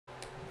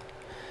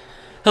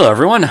Hello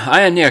everyone, I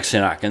am the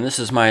Xenoverse, and this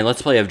is my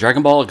Let's Play of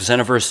Dragon Ball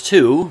Xenoverse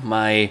 2,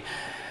 my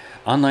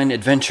online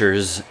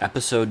adventures,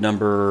 episode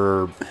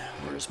number...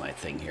 where's my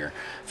thing here?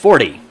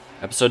 40.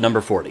 Episode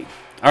number 40.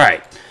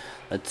 Alright,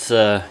 let's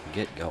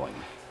get going.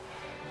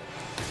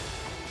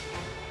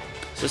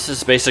 So this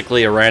is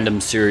basically a random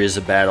series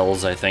of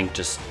battles, I think,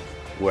 just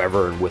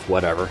whoever with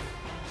whatever.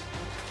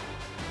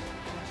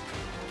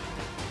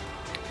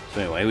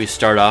 So anyway, we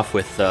start off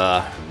with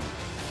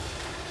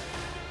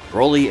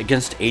Broly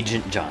against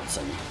Agent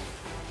Johnson.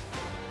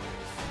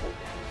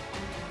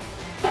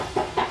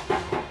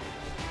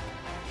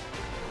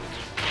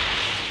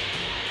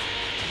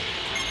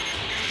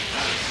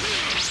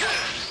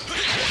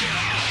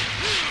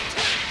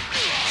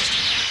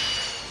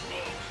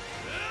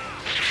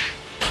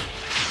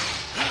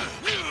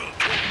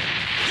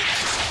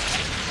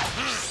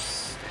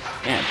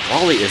 Man,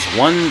 Broly is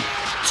one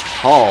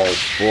tall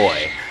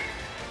boy.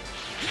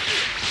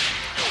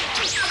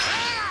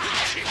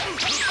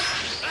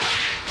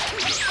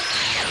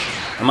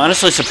 I'm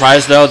honestly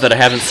surprised, though, that I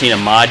haven't seen a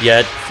mod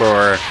yet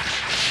for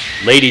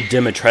Lady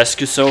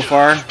Dimitrescu so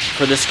far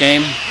for this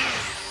game.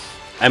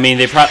 I mean,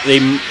 they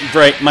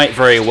might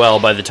very well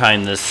by the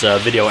time this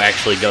video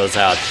actually goes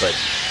out, but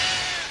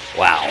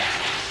wow.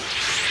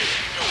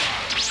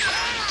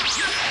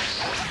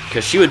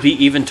 Because she would be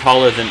even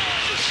taller than...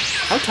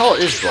 How tall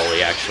is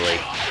Broly, actually?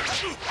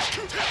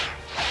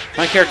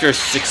 My character is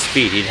 6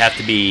 feet. He'd have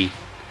to be...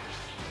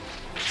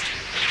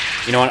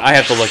 You know what? I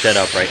have to look that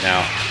up right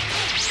now.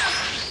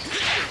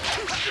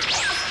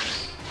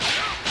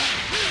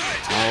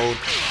 How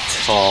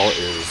tall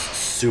is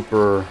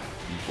Super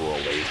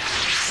Broly?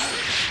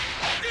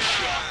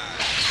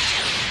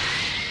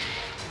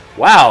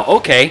 Wow,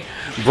 okay.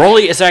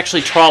 Broly is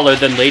actually taller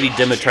than Lady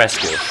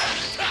Dimitrescu.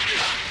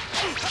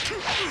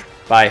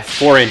 By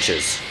 4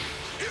 inches.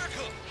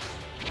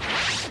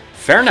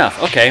 Fair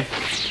enough, okay.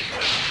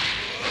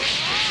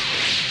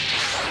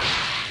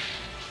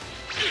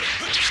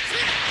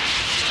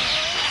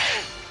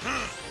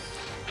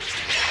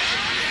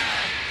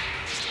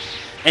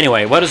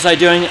 Anyway, what was I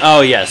doing? Oh,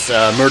 yes,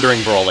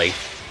 murdering Broly.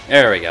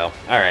 There we go.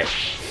 Alright.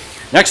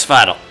 Next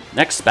battle.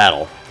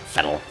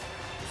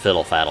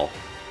 Fiddle faddle.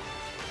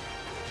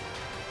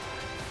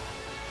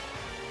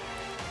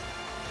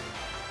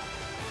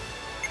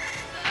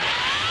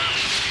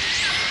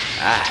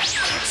 Ah,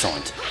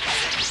 excellent.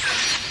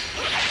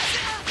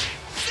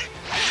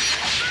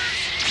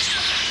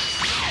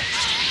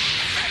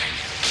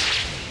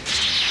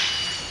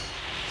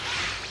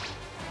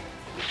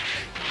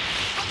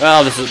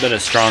 Well, this has been a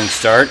strong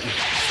start.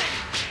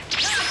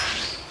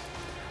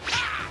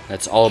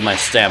 That's all of my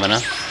stamina.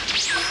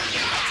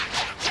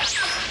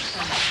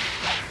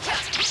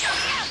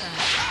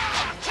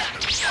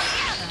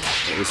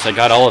 At least I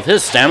got all of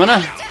his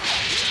stamina.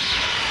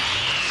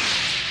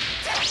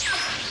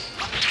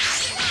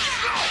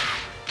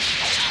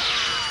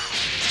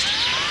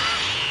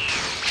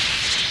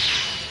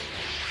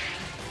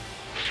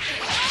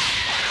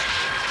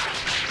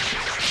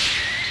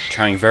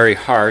 Trying very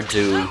hard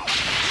to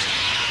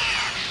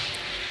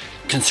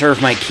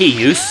conserve my key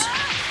use.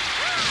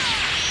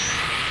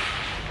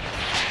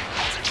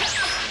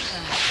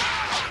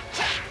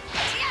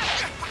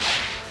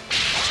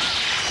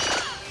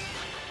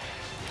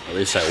 At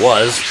least I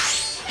was.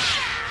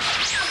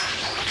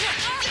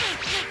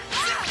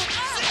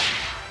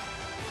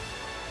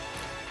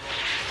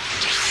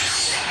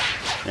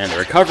 And the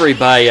recovery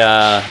by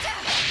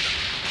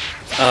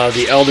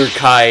the Elder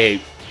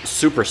Kai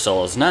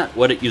Supercell is not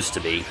what it used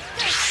to be.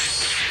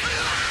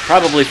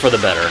 Probably for the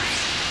better.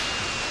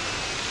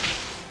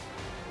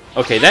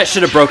 Okay, that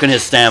should have broken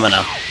his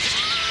stamina.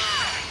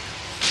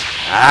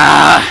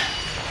 Ah!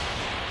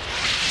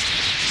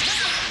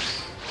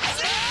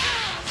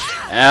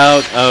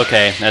 Out.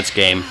 Okay, that's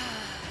game.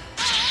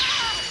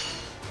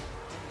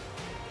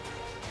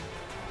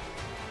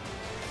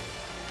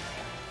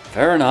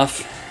 Fair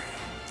enough.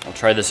 I'll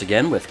try this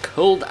again with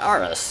Cold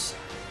Aris.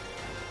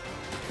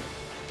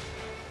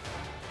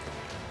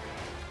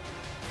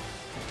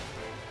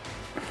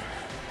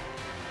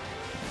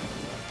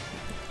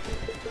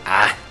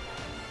 Ah.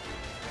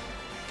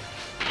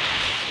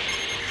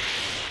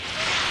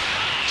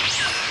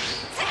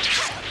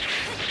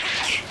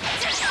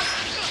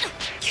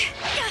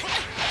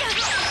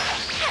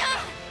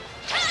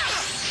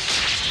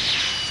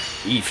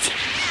 Eefed.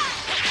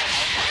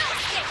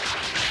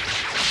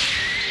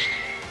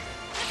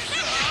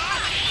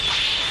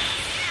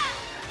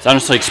 I was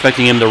honestly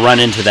expecting him to run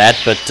into that,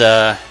 but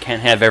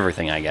can't have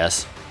everything, I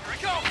guess.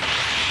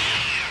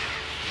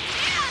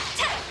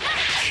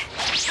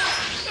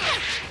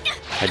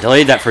 I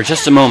delayed that for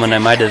just a moment. I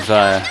might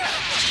have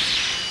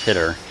hit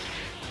her.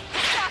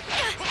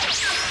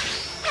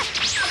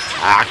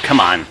 Ah, come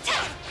on.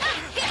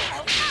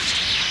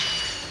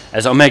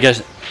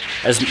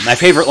 As my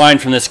favorite line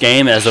from this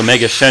game, as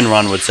Omega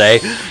Shenron would say,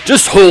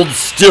 "Just hold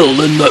still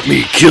and let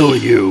me kill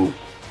you."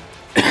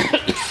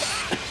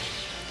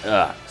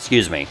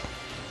 Excuse me.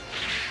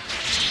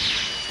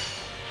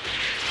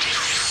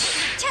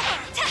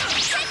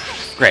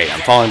 Great,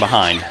 I'm falling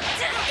behind.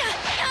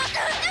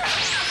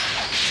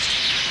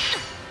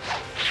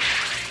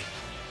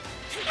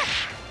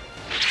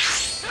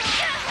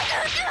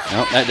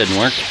 Nope, that didn't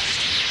work.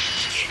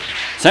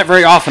 It's not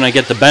very often I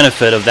get the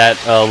benefit of that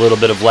little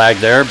bit of lag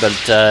there, but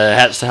it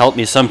has to help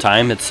me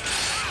sometime. It's...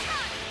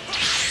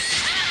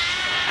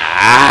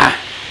 Ah!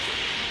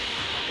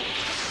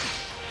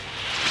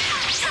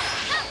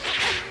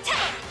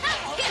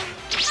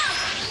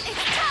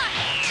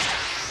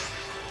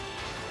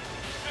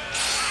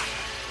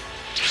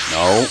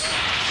 No.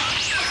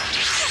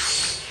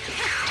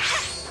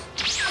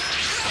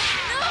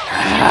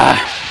 Ah,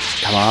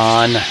 come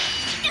on.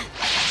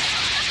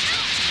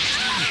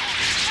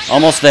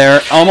 Almost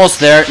there.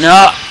 Almost there.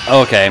 No.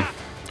 Okay.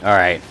 All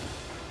right.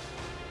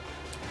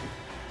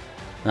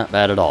 Not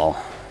bad at all.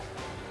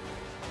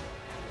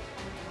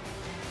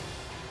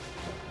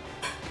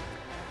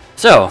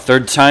 So,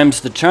 third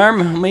time's the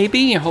charm,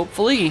 maybe,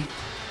 hopefully.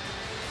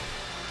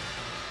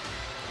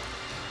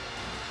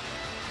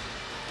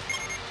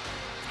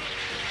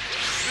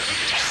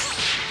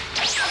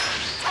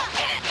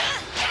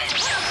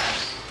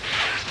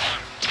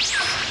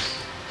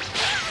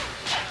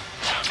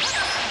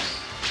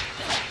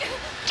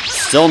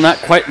 Still not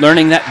quite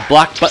learning that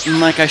block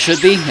button like I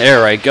should be.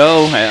 There I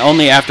go.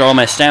 Only after all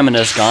my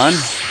stamina's gone.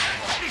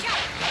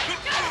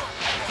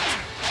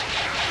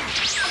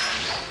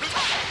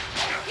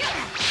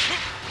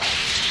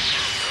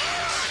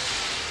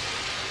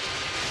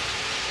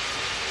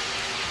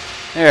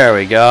 There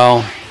we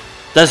go.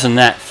 Doesn't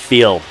that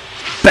feel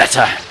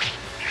better?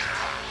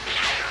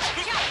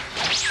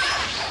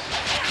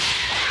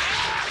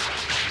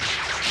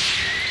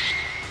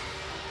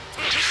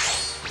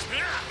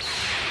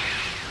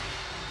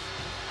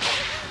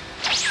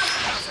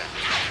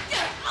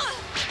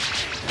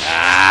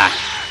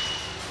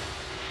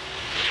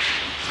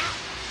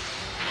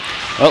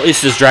 Well, at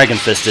least his Dragon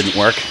Fist didn't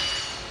work.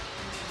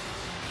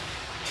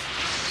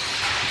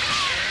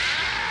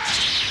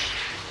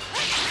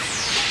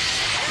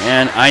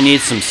 And I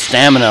need some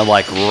stamina,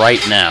 like,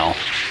 right now.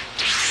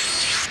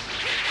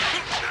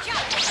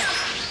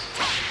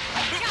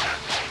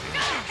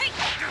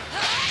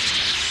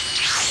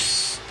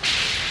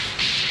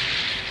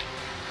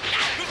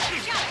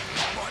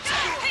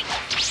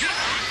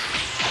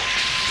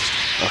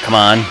 Oh, come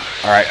on.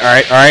 Alright,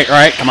 alright, alright,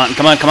 alright. Come on,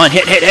 come on, come on.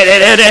 Hit, hit, hit,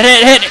 hit, hit, hit,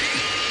 hit, hit.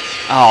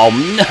 Oh,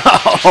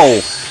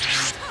 no!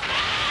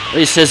 At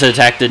least his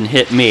attack didn't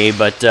hit me,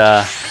 but,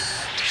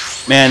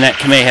 man, that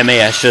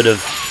Kamehameha should have...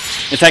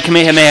 If that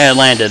Kamehameha had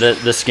landed,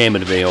 this game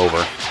would be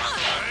over.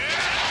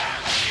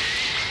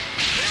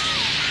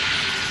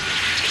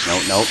 No,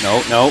 no,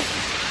 no, no.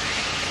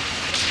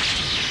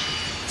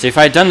 See, if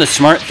I had done the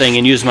smart thing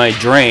and used my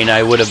drain,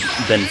 I would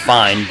have been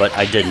fine, but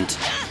I didn't.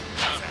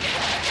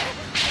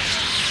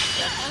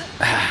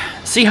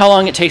 See how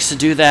long it takes to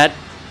do that?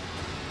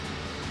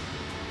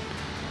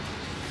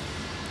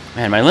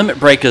 Man, my limit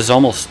break is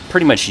almost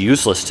pretty much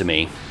useless to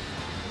me.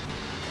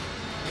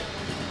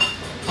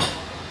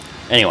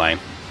 Anyway.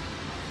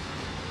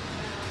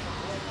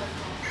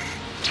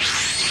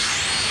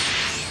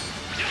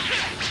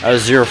 I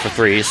was 0 for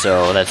 3,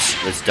 so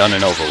that's done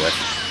and over with.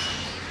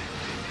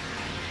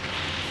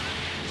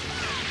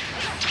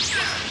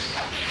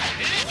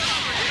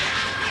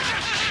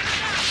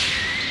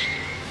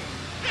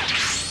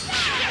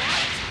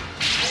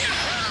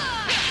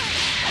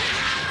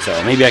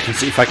 So maybe I can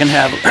see if I can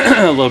have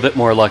a little bit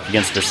more luck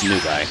against this new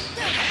guy.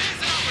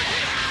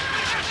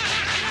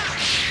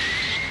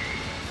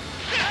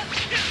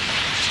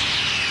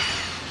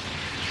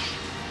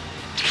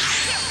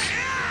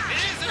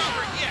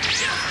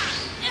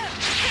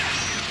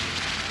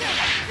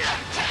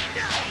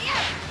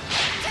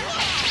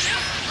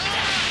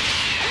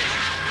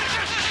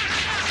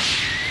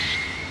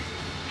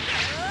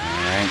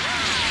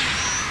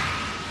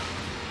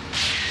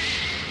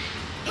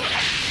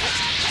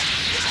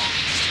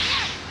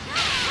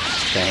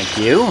 Thank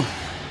you.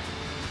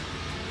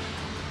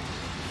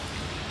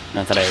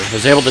 Not that I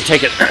was able to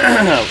take it.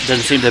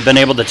 Doesn't seem to have been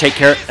able to take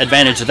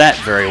advantage of that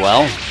very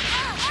well.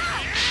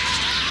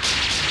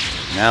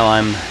 Now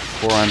I'm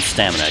poor on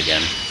stamina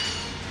again.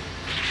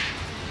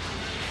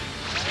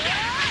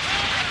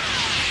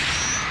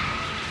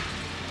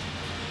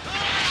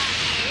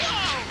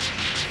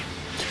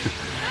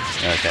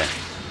 Okay.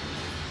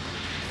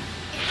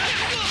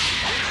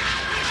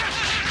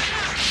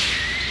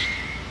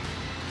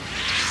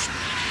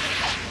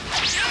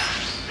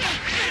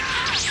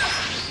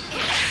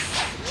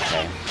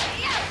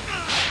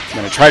 I'm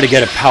going to try to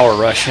get a power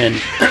rush in.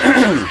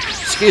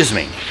 Excuse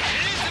me.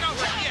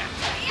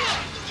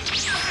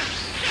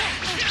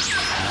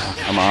 Oh,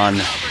 come on.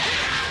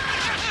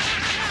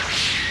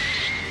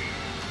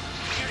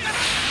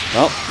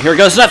 Well, here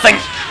goes nothing.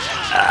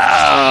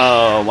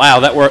 Oh, wow,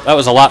 that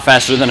was a lot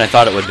faster than I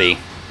thought it would be.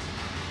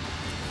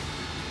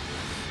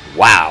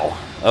 Wow.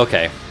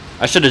 Okay.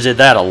 I should have did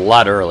that a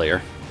lot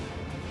earlier.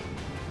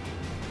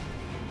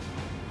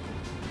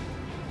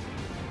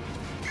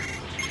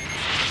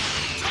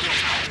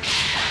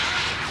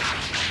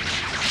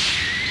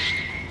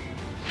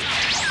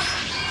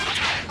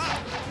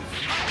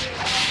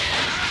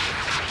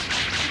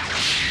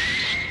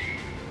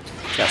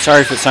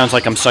 Sorry if it sounds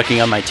like I'm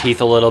sucking on my teeth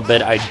a little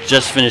bit. I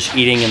just finished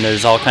eating and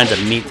there's all kinds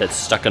of meat that's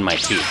stuck in my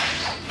teeth.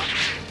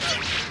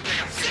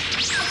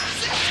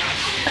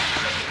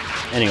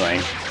 Anyway,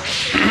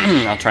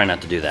 I'll try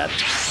not to do that.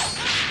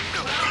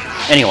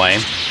 Anyway.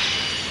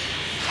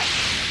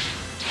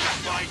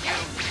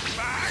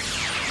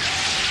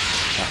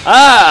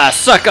 Ah,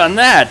 suck on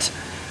that!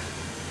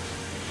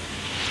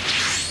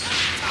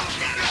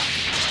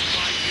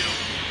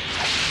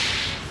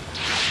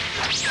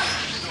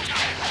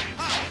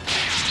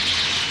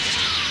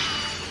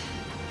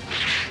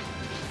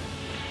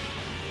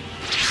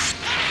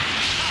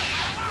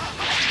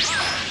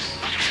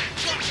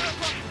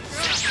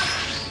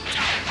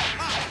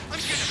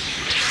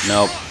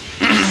 Nope.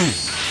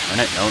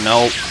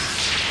 No.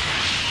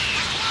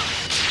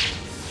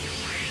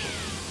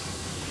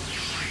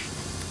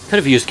 Could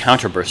have used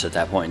counterburst at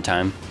that point in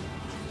time.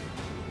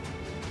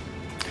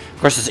 Of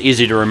course, it's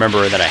easy to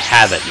remember that I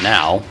have it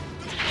now.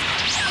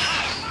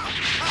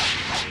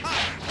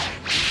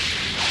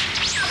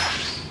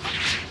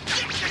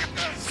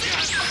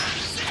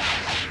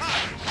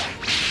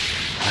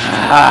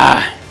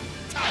 Ah!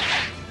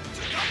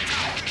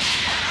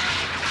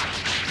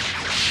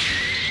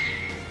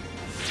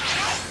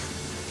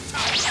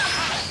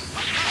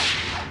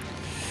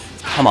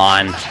 Come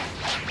on.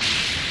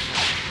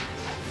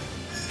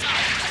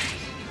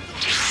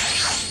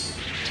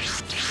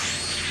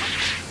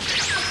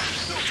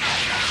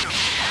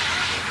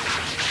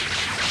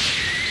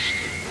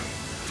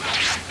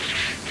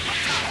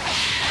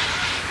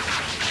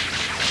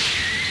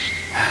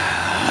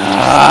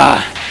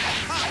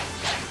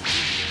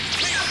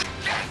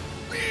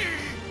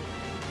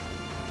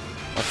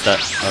 What's that?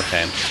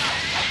 Okay.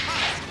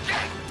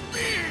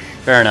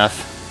 Fair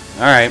enough.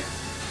 Alright.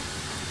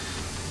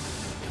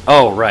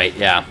 Oh, right,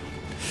 yeah.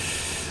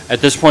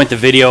 At this point, the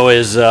video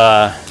is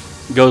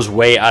goes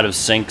way out of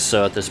sync,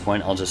 so at this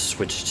point, I'll just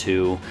switch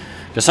to...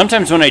 Because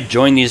sometimes when I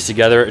join these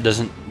together, it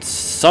doesn't...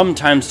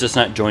 Sometimes does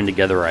not join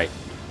together right.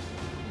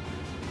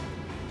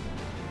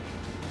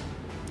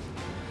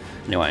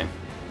 Anyway,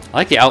 I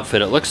like the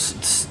outfit. It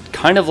looks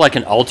kind of like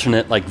an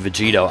alternate, like,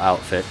 Vegito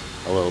outfit,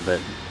 a little bit.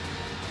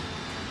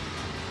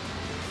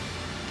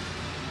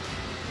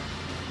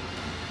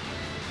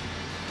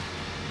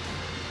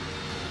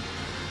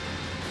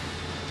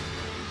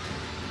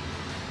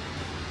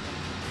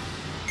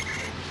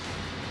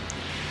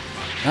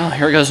 Oh,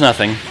 here goes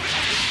nothing.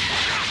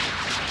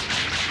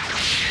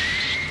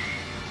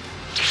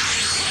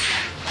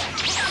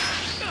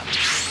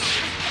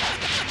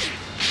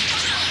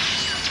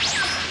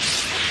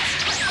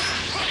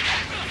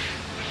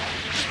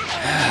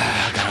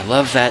 Gotta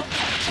love that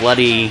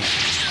bloody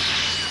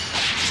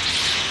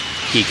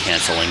key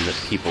canceling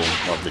that people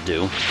love to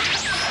do.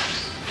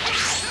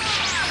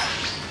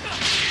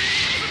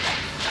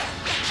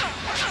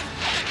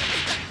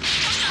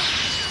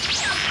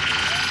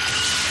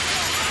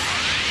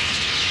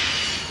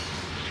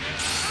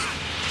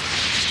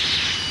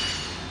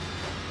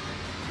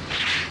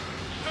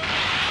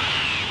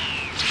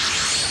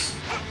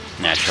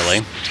 Naturally.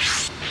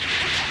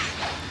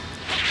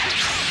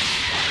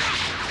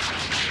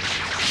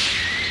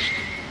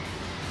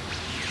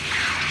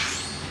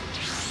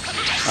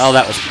 Oh,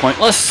 that was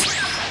pointless.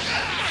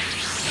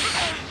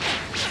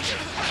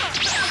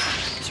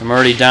 So I'm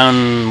already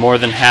down more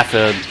than half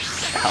a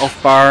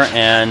health bar,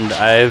 and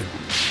I've...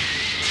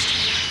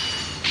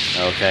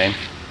 Okay.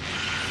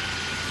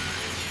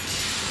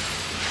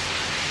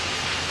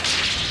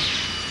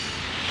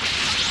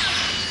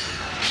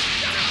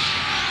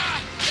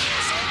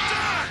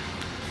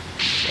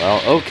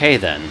 Well, okay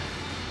then.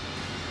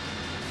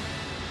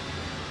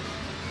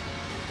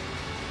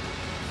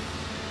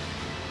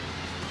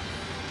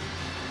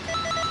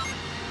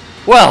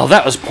 Well,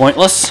 that was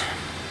pointless.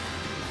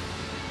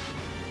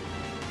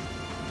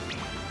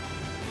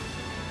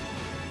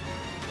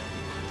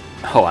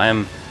 Oh,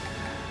 I'm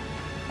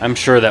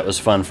sure that was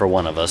fun for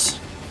one of us.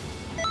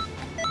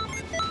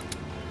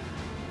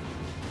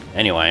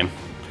 Anyway,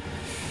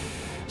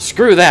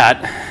 screw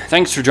that.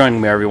 Thanks for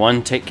joining me,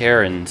 everyone. Take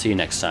care and see you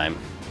next time.